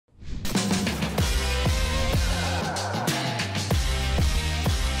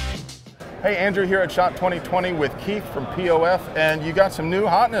Hey, Andrew here at SHOT 2020 with Keith from POF, and you got some new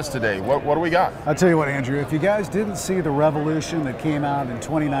hotness today. What do we got? I'll tell you what, Andrew, if you guys didn't see the Revolution that came out in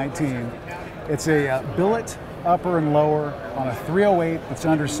 2019, it's a billet upper and lower on a 308 that's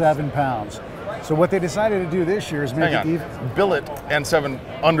under 7 pounds. So what they decided to do this year is make it even. Billet and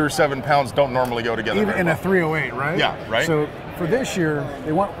under 7 pounds don't normally go together. Even in a 308, right? Yeah, right. So for this year,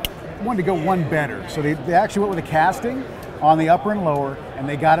 they wanted to go one better. So they actually went with a casting on the upper and lower, and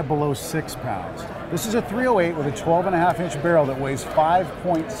they got it below 6 pounds. This is a 308 with a 12.5-inch barrel that weighs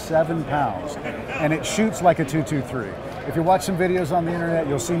 5.7 pounds, and it shoots like a 223. If you watch some videos on the internet,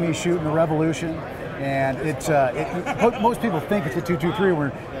 you'll see me shooting the Revolution, and most people think it's a 223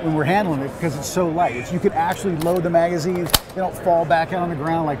 when we're handling it because it's so light. You can actually load the magazines. They don't fall back out on the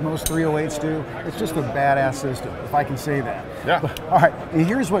ground like most 308s do. It's just a badass system, if I can say that. Yeah. But, all right, and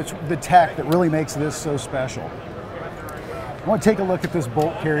here's what's the tech that really makes this so special. I want to take a look at this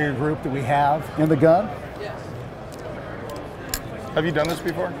bolt carrier group that we have in the gun. Have you done this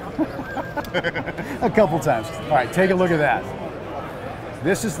before? A couple times. All right, take a look at that.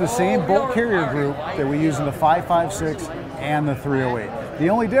 This is the same bolt carrier group that we use in the 5.56 and the 308. The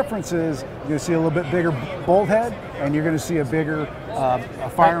only difference is you're going to see a little bit bigger bolt head, and you're going to see a bigger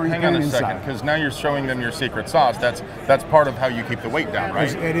firing pin inside. Hang on a second, because now you're showing them your secret sauce. That's part of how you keep the weight down,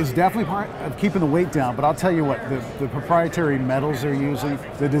 right? It is definitely part of keeping the weight down, but I'll tell you what, the proprietary metals they're using,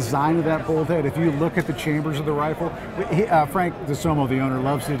 the design of that bolt head, if you look at the chambers of the rifle, Frank DeSomo, the owner,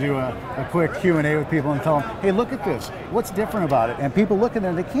 loves to do a quick Q&A with people and tell them, hey, look at this, what's different about it? And people look in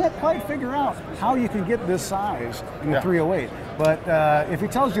there, they can't quite figure out how you can get this size in a 308. But if he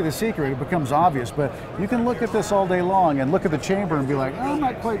tells you the secret, it becomes obvious. But you can look at this all day long and look at the chamber and be like, oh, I'm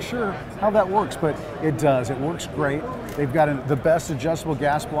not quite sure how that works, but it does. It works great. They've got the best adjustable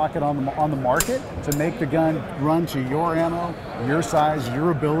gas blocket on the market to make the gun run to your ammo, your size,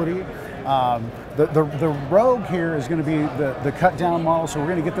 your ability. The Rogue here is going to be the cut down model, so we're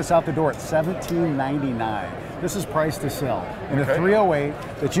going to get this out the door at $17.99. This is priced to sell. In a 308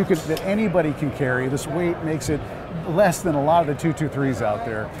 that anybody can carry, this weight makes it less than a lot of the 223s out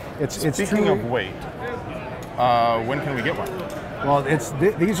there. Speaking of weight, when can we get one? Well,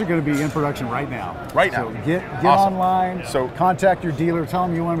 these are going to be in production right now. Right now. So get awesome. online. So contact your dealer. Tell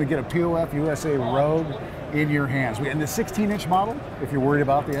them you want them to get a POF USA Rogue in your hands. And the 16-inch model, if you're worried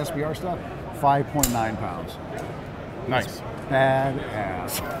about the SBR stuff, 5.9 pounds. Nice. It's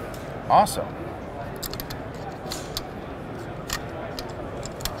badass. Awesome.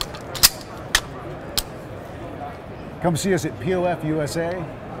 Come see us at POF USA.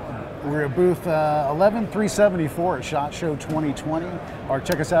 We're at booth 11374 at SHOT Show 2020, or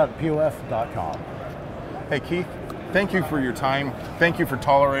check us out at pof.com. Hey Keith, thank you for your time. Thank you for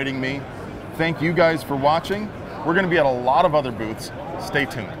tolerating me. Thank you guys for watching. We're going to be at a lot of other booths. Stay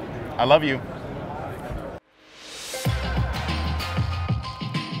tuned. I love you.